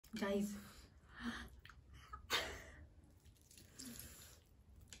guys.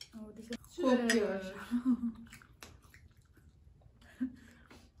 Oh, this is Cheers.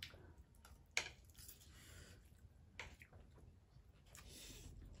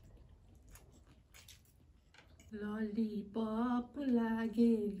 Lollipop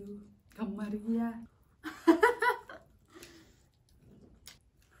lagelu kamaria.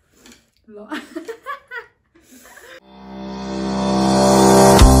 Lo.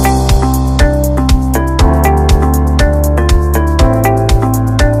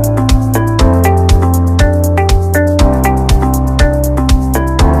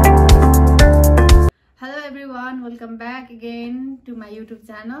 Hello everyone, welcome back again to my YouTube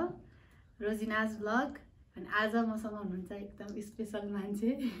channel Rosina's vlog. And आज मसँग हुनुहुन्छ एकदम special मान्छे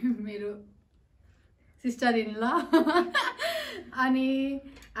मेरो sister in ल अनि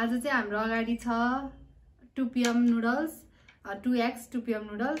आज चाहिँ हाम्रो अगाडि छ 2pm नूडल्स 2pm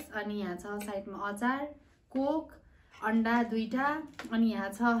नूडल्स अनि यहाँ छ साइडमा अचार कोक अंडा दुईटा अनि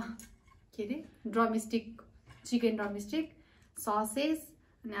यहाँ छ के रे ड्रमस्टिक चिकन ड्रमस्टिक ससेस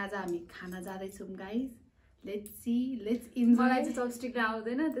अनि आज हामी खाना जाँदै छौं guys let's see let's enjoy मलाई चाहिँ चपस्टिक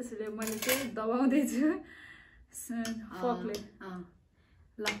आउँदैन त्यसैले मैले चाहिँ दबाउँदै छु फोकले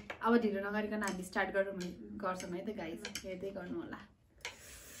ल अब ढिलो नगरिकन हामी स्टार्ट गर्छौं है त गाइस हेर्दै गर्नु होला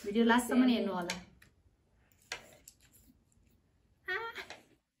भिडियो लास्टसम्म हेर्नु होला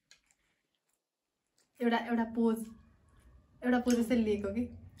एउटा पोज यसरी लिएको कि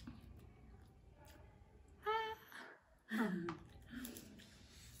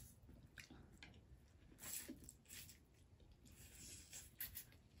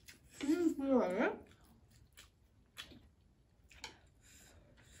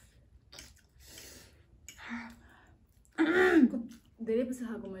धेरै पछि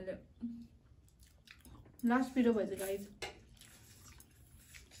खाएको मैले लास्ट पिरो भएछ गाइस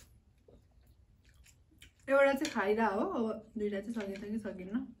एउटा चाहिँ खाइरा हो अब दुईटा चाहिँ सकिन्छ कि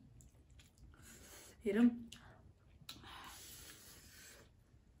सकिन्न हेरौँ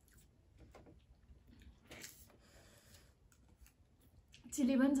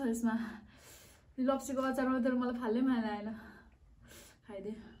चिली पनि छ यसमा लप्सीको अचारमा त मलाई फाल्नै माया आएन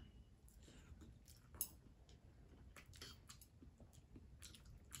खाइदे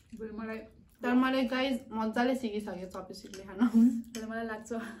मलाई गाइस मजाले सिकिसक्यो चपस्टिकले खान तर मलाई लाग्छ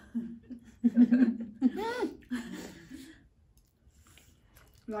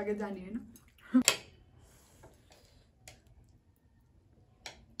लाग्यो जाने हैन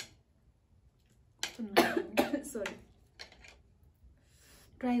सरी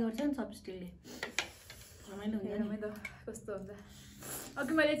ट्राई गर्छ नि चपस्टिकले रमाइलो हुन्छ त कस्तो हुन्छ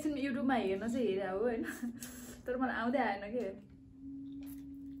अघि मैले एकछिन युट्युबमा हेर्न चाहिँ हेरे हो हैन तर मलाई आउँदै आएन के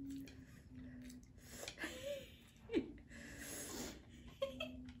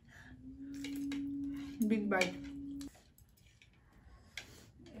बिग बाइट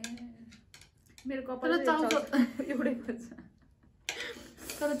मेरो कपाल एउटै पर्छ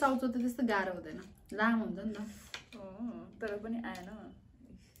तर चाउचो त त्यस्तो गाह्रो हुँदैन लामो हुन्छ नि त तर पनि आएन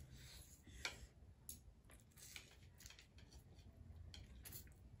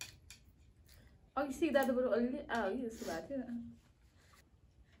अघि सिक्दा त बरु अलिअलि आयो कि जस्तो भएको थियो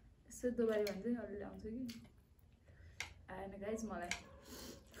यसो दोबारी भने चाहिँ अलिअलि आउँछ कि आएन गाइस मलाई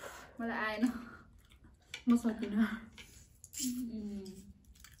आएन म सकिन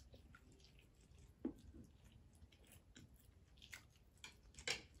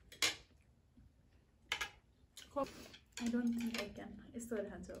I don't think I can. यस्तो गरेर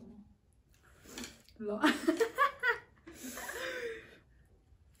खान्छु म ल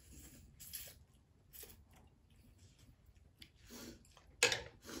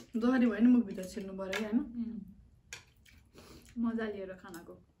दोहोरी भयो नि मुखभित्र छिर्नु पर्यो हैन मजा लिएर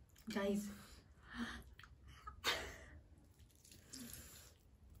खानाको गाइस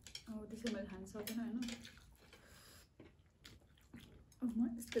अब त्यसै मैले खान सकेन हैन म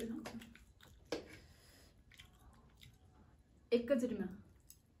यस्तै खान्छु एकैचोटिमा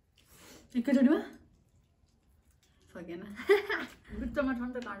सकेन बिचमा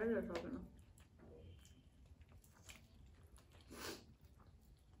ठन्डा काँडै सकेन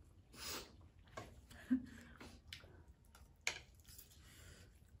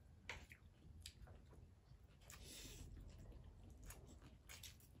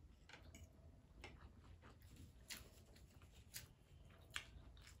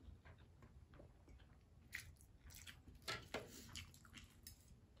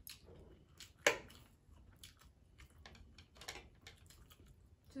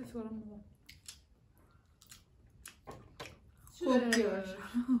Cheers.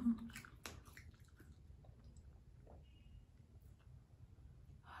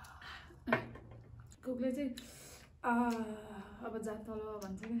 भोकले चाहिँ अब जा तल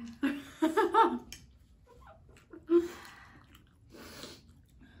भन्छ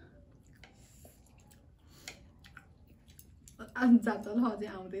क्या जातल अझै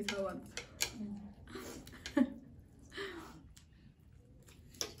आउँदैछ भन्छ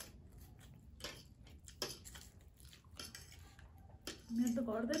मेरो त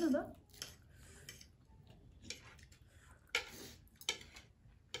घट्दैन त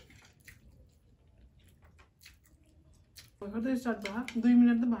भर्खर त स्टार्ट भयो 2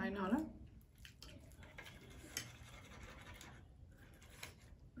 मिनट त भएन होला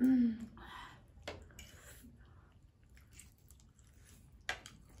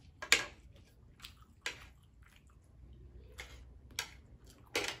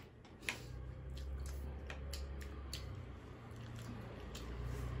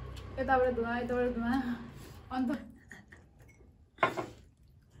यताबाट धुवा अन्त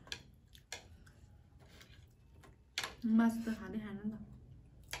मासु त खाँदै खानु नि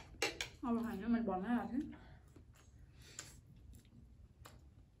अब खानु मैले बनाइरहेको थिएँ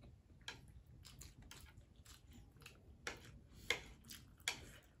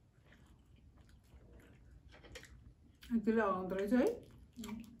यति लगाउँदो रहेछ है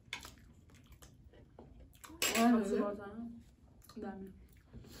दामी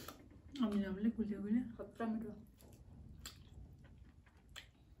अमिले कुल्यो खतरा मिठो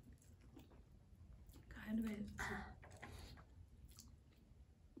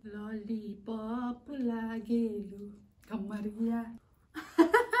ललीपप लागेलु कमरिया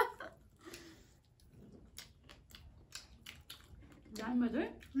दामी चाहिँ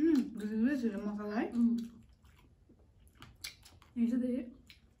छिटो मसला है हिजोदेखि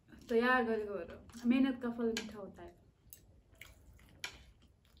तयार गरेको भएर मेहनत का फल मिठा होता है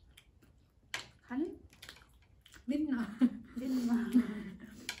खाने दिन्न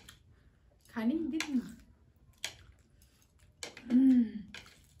खाने दिन्न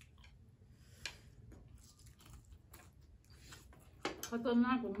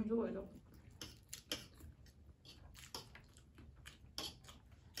खतरनाक हो मिठो भएर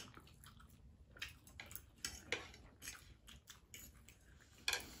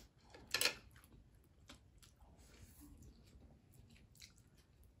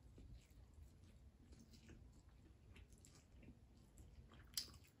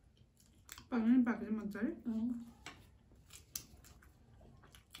पाकेर मजाले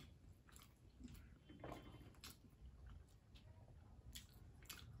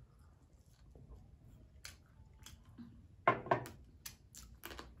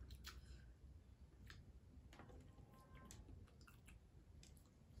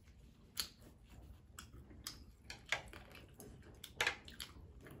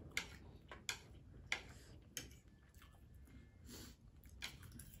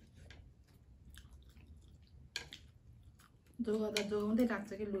जोगाउँदै राख्छ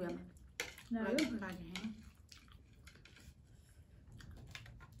कि लुगामा लाग्यो होइन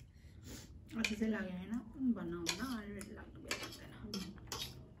अझै चाहिँ लाग्यो होइन भन्न हुँदैन अलिअलि लाग्नु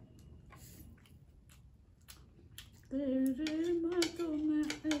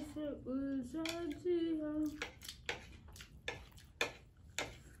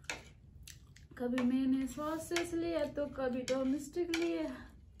कभी मैंने सॉसेस लिया तो कभी ड्रमस्टिक लिया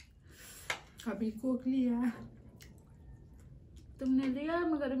कभी कोक लिया तुमने लिया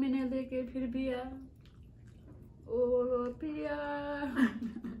मगर मैंने लेके फिर भी आ ओ पिया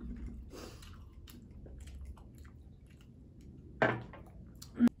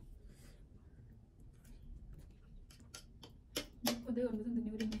कतै गर्नु नि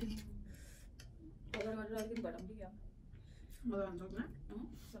निउरी मिटिङ अगाडि गरेर अलिकति घटाउँ कि क्या मजा आउँछ न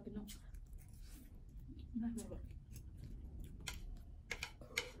सकिन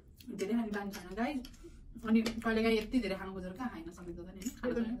धेरै खाने बानी छैन गाई अनि कहिलेकाहीँ यति धेरै खानु खोजेर कहाँ खाइन सकिँदैन नि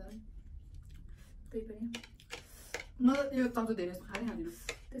त्यही पनि म त यो चाउचाउ धेरै जस्तो खाँदै खाँदिनँ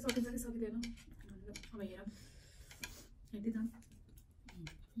त्यो सकिन्छ कि सकिँदैन अब हेर यति छ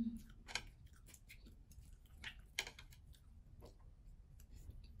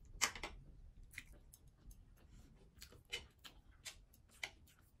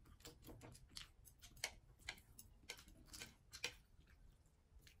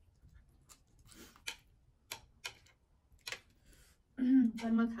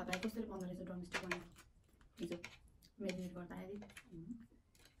तर मैले थाहा पाएँ कसरी बनाउँदो रहेछ ड्रमस्टिक बनाएर हिजो मेरिनेट गर्दाखेरि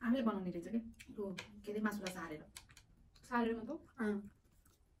आफैले बनाउने रहेछ कि त्यो के अरे मासुलाई सारेर त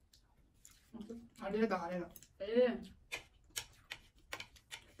हड्डीले धरेर ए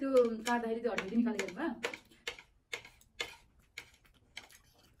त्यो काट्दाखेरि त्यो हड्डी निकालेको भए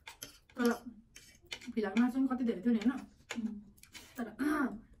तर फिलहाल मासु पनि कति धेरै थियो नि होइन तर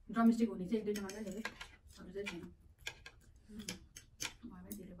ड्रमस्टिक हुने चाहिँ 1-2टा मात्रै थियो कि चाहिँ छैन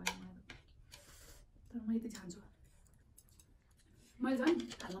घरमै धेरै भयो मलाई तर म यति चाहन्छु मैले झन्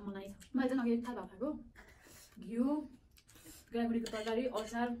हाल्न मनाइ छ मैले झन् अघि एक थाल भात खाएको घिउ गाईमुरीको तरकारी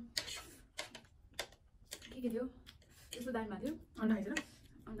अचार के थियो यस्तो दाममा थियो अन्डा खाइदिएर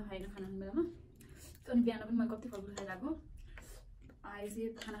अन्त खाएन खाना खाने बेलामा अनि बिहान पनि मैले कति फलफुल खाइरहेको आएपछि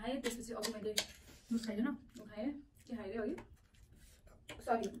खाना खाएँ त्यसपछि अघि मैले दुध खाइदिएन खाएँ के खाएँ अघि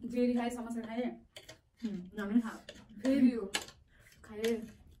सरी जेरी खाएँ समोसा खाएँ फेरि यो खाएँ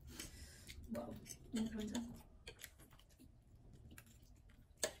हुन्छ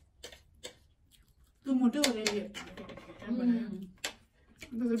तँ मोटो हो रे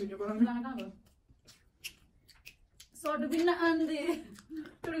भिडियो बनाउनु गाना कहाँ भयो सर्ट बिन आन्दे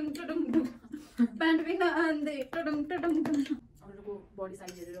टुडुङ टुडुङ प्यान्ट बिन आन्दे टुडुङ टुडुङ अरूको बडी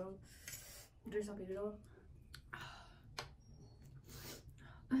साइज हेरेर ड्रेसअप हेरेर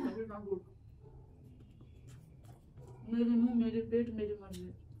मेरी मुँह मेरी पेट मेरी मर्जी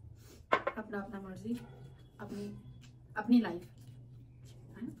अपना अपना मर्जी अपनी अपनी लाइफ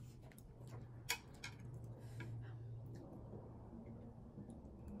है ना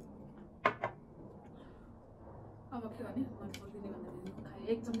अब के भने मैले सक्दिनँ भन्दाखेरि खाएँ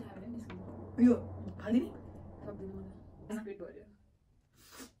एक चम्ची खायो भने निस्किन्छ यो फालिदिने सक्दिनँ मलाई पेट भऱ्यो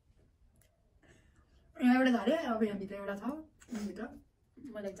यहाँ एउटा झाऱ्यो अब यहाँभित्र एउटा छ यहाँभित्र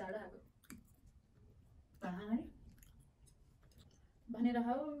मलाई जाडो आएको है भनेर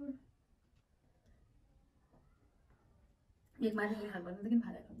हौ एक माथि खानु पर्ने त किन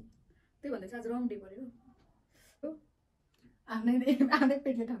फालेर खानु त्यही भन्दैछ आज रङ डे पऱ्यो हो आफ्नै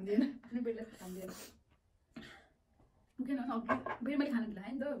पेटले ठान्दिएन आफ्नै पेटले खाँदैन किन अघि फेरि मैले खाना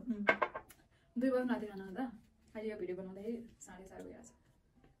खाएँ नि त 2 बजी राति खाना खाँदा अहिले यो भिडियो बनाउँदाखेरि 4:30 भइरहेको छ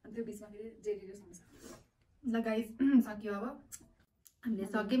अनि त्यो बिचमा फेरि जेरी र समोसा ल गाइस सक्यो अब हामीले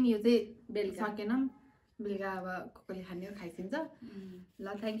सक्यौँ यो चाहिँ बेलुका सकेन बेलुका अब कसले खाने हो खाइसिन्छ ल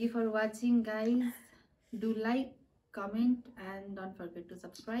thank you for watching guys do like comment and don't forget to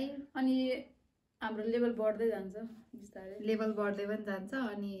subscribe अनि हाम्रो लेभल बढ्दै जान्छ बिस्तारै लेभल बढ्दै पनि जान्छ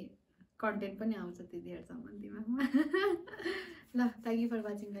अनि कन्टेन्ट पनि आउँछ त्यतिखेरसम्म दिमागमा ल thank you for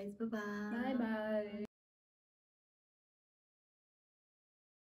watching guys by by by